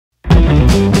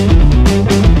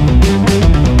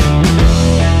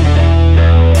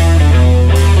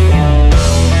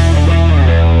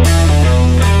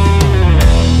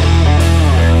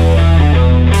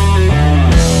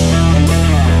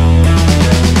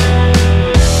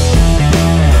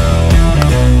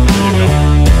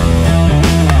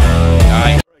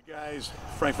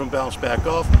trying from bounce back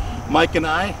off. Mike and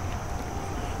I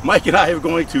are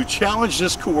going to challenge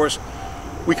this course.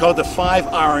 We call it the five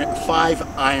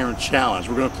iron challenge.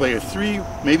 We're going to play 3,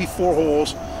 maybe 4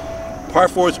 holes. Par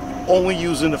 4's only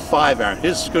using the 5 iron.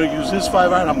 His is going to use his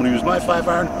 5 iron. I'm going to use my 5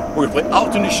 iron. We're going to play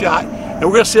alternate shot, and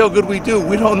we're going to see how good we do.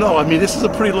 We don't know. I mean, this is a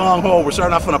pretty long hole. We're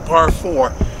starting off on a par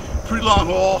 4. Pretty long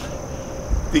hole.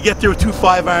 To get there with 2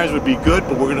 5 irons would be good,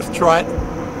 but we're going to try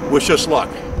it. Wish us luck.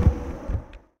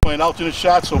 Playing alternate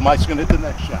shot, so Mike's going to hit the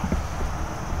next shot.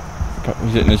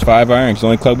 He's hitting his 5 iron. It's the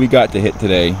only club we got to hit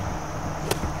today. Yeah.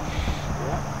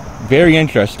 Very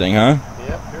interesting, huh?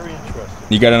 Yeah, very interesting.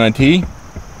 You got it on a tee?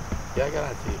 Yeah, I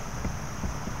got it on tee.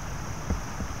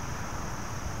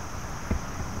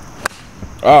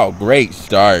 Oh, great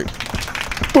start.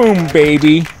 Boom,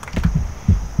 baby.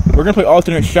 We're going to play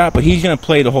alternate shot, but he's going to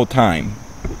play the whole time.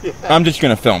 Yeah. I'm just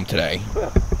going to film today.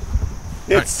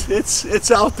 It's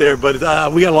out there, but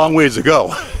we got a long ways to go.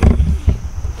 Alright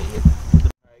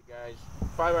guys,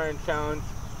 5 iron challenge.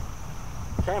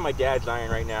 I'm trying my dad's iron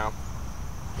right now.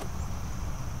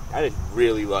 That is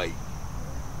really light.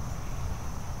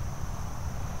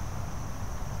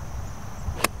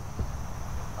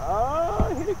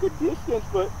 Hit a good distance,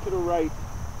 but to the right.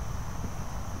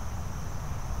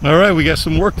 All right, we got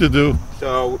some work to do.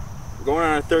 So, going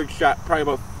on a 3rd shot, probably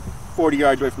about 40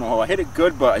 yards away from the hole. I hit it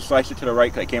good, but I sliced it to the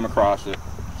right because I came across it.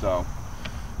 So,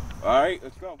 alright,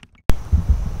 let's go.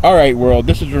 Alright, world,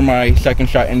 this is where my 2nd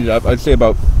shot ended up. I'd say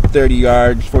about 30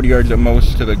 yards, 40 yards at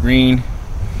most to the green.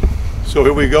 So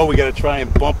here we go. We got to try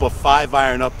and bump a 5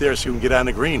 iron up there so we can get on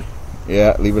the green.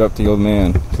 Yeah, leave it up to the old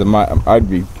man. I'd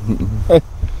be...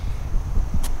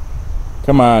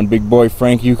 Come on, big boy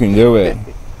Frank, you can do it.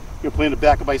 You're playing the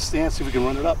back of my stance, see if we can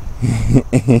run it up.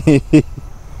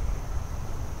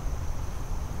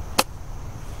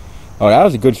 Oh, that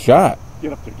was a good shot.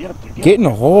 Get up there, get up there. Get in the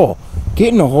hole. Get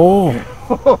in the hole.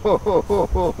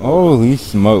 Holy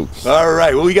smokes. All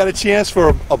right, well, we got a chance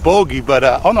for a bogey, but,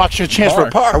 oh no, actually a chance for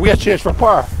a par. We got a chance for a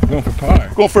par. Going for par.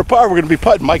 Going for a par, we're going to be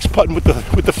putting. Mike's putting with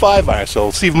the 5 iron, so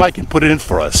let's see if Mike can put it in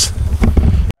for us.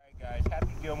 Alright guys, Happy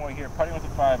Gilmore here, putting with the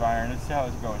 5 iron. Let's see how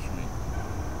this goes for me.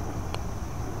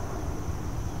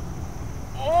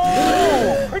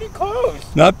 Oh, pretty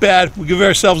close. Not bad. We'll give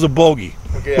ourselves a bogey.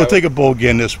 Okay, we'll take a bogey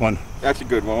in this one. That's a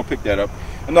good one. We'll pick that up.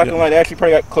 I'm not going to lie, they actually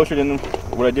probably got closer than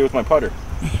what I did with my putter.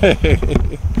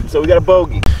 So we got a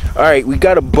bogey. Alright, we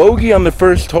got a bogey on the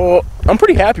 1st hole. I'm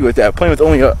pretty happy with that. Playing with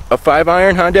only a 5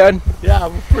 iron, huh, Dad? Yeah,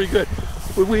 we're pretty good.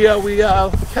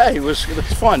 Hey, it was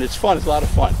fun. It's fun. It's a lot of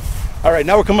fun. All right,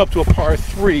 now we're coming up to a par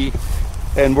 3,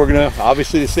 and we're gonna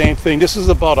obviously the same thing. This is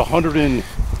about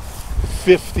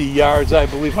 150 yards, I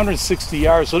believe, 160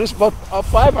 yards. So this about a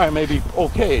 5 iron may be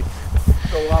okay.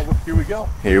 So here we go.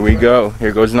 Here we go.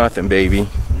 Here goes nothing, baby.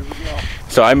 Here we go.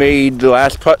 So I made the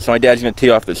last putt, so my dad's gonna tee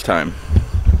off this time.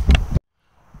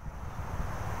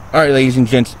 Alright, ladies and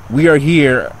gents, we are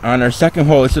here on our 2nd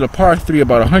hole. It's at a par 3,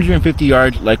 about 150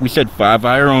 yards. Like we said, 5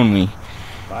 iron only.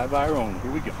 5 iron only.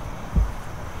 Here we go.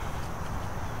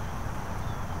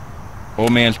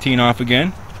 Old man's teeing off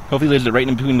again. Hopefully he lays it right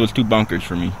in between those 2 bunkers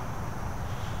for me.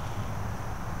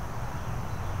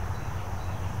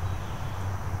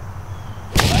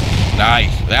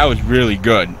 Nice. That was really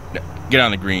good. Get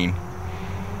on the green.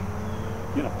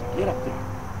 Get up there. Get up there.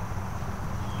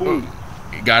 Boom.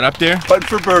 You got up there? Putting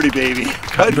for birdie, baby.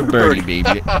 Putting for birdie,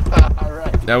 baby. All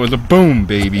right. That was a boom,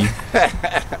 baby.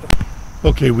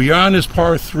 Okay, we are on this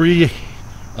par 3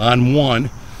 on 1.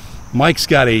 Mike's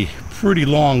got a pretty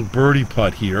long birdie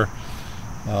putt here.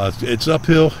 It's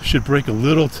uphill. Should break a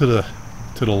little to the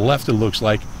left, it looks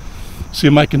like. See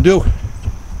what Mike can do.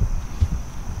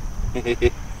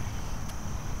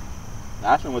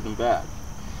 Last one wasn't bad.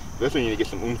 This one you need to get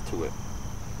some oomph to it.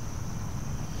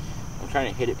 I'm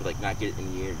trying to hit it, but like not get it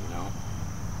in the air, you know.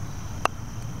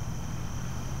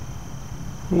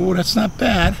 Oh, that's not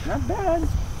bad. Not bad.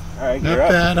 All right, not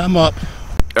bad. I'm up.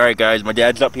 All right, guys, my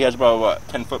dad's up. He has about what,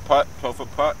 10-foot putt,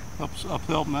 12-foot putt.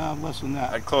 Uphill, man, less than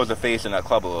that. I'd close the face in that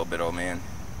club a little bit, old man.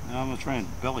 Now I'm gonna try and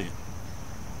belly it.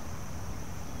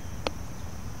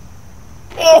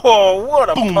 Oh, what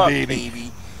a boom, putt,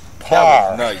 baby.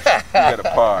 Par. That was nice. You got a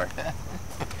par.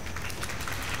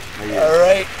 All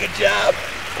right, good job.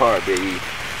 Par, baby.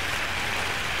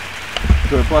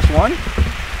 So a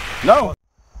 +1? No.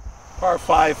 Par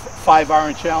 5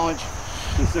 iron challenge.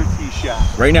 This is their tee shot.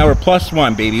 Right now we're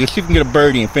 +1, baby. Let's see if we can get a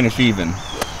birdie and finish even.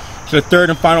 So the 3rd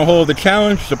and final hole of the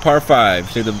challenge is a par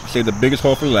 5. Save the biggest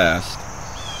hole for last.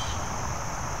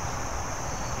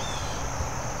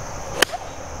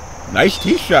 Nice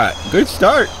tee shot. Good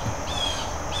start.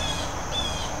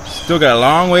 Still got a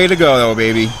long way to go though,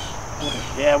 baby.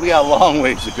 Yeah, we got a long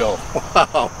ways to go.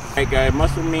 Wow. Alright guys,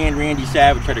 Muscle Man Randy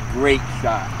Savage had a great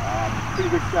shot.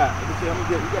 Pretty good shot. Let's see how many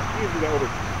we got over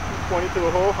 220 to the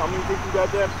hole. How many think you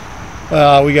got there?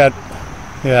 We got,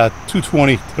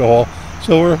 220 to the hole.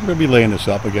 So we're going to be laying this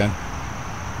up again.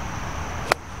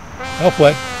 I'll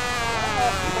play. Not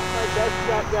my best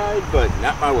shot, guys, but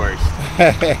not my worst.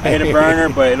 I hit a burner,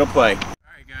 but it'll play.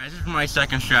 Alright guys, this is my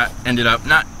second shot. Ended up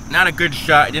not a good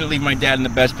shot. I didn't leave my dad in the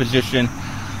best position.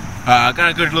 Got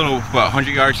a good little,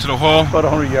 100 yards to the hole? About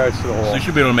 100 yards to the hole. So you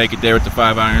should be able to make it there with the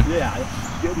 5 iron. Yeah,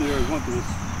 getting there one to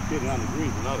getting on the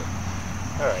green, another.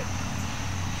 Alright.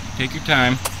 Take your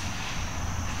time.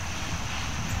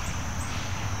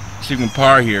 See if we can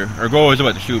par here. Our goal is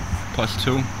about to shoot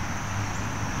 +2.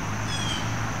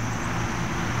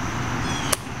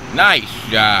 Nice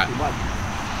shot.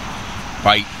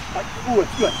 Bite. Ooh,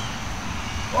 it's good.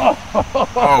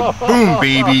 Oh, boom,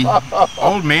 baby.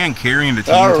 Old man carrying the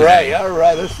team today. All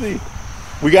right, let's see.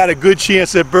 We got a good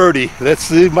chance at birdie. Let's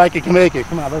see if Mike can make it.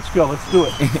 Come on, let's go, let's do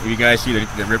it. You guys see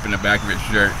the rip in the back of his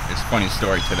shirt. It's a funny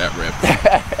story to that rip.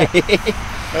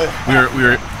 we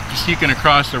were sneaking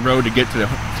across the road to get to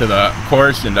the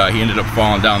course, and he ended up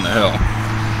falling down the hill.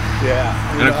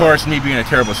 Yeah. And of course, me being a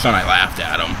terrible son, I laughed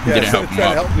at him. Didn't help him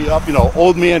up. Help me up. You know,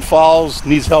 old man falls,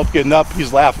 needs help getting up.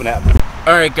 He's laughing at me.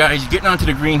 All right, guys, getting onto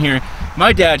the green here.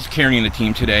 My dad's carrying the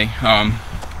team today.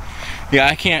 Yeah,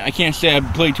 I can't say I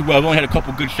played too well. I've only had a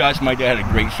couple good shots. My dad had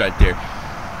a great shot there.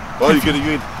 Well, you get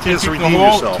a chance to redeem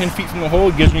yourself. 10 feet from the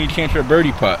hole gives me a chance for a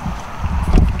birdie putt.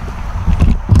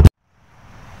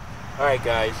 All right,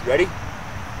 guys, ready?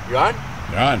 You on?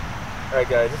 You're on. All right,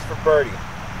 guys, this is for birdie.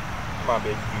 Come on,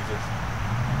 baby Jesus.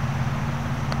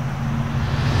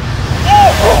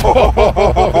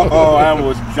 Oh, I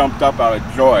almost jumped up out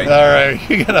of joy. All right,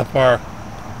 you got a par.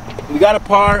 We got a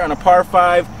par on a par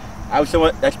 5. I would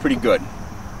say that's pretty good.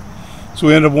 So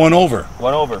we ended up 1 over.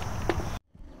 1 over.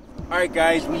 All right,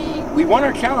 guys, we won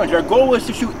our challenge. Our goal was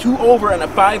to shoot 2 over on a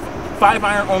 5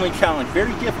 iron only challenge.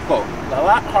 Very difficult, a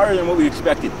lot harder than what we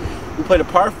expected. We played a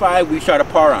par 5. We shot a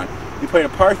par on. We played a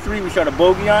par 3. We shot a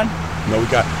bogey on. No, we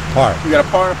got par. We got a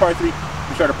par on a par 3.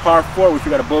 We shot a par 4, which we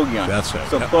got a bogey on. That's it.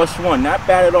 So yep. +1, not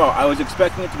bad at all. I was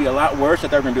expecting it to be a lot worse. I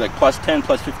thought we were going to be like +10,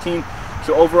 +15.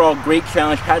 So overall, great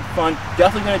challenge. Had fun.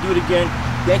 Definitely going to do it again.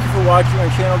 Thank you for watching our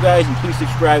channel, guys, and please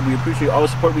subscribe. We appreciate all the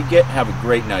support we get. Have a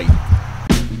great night.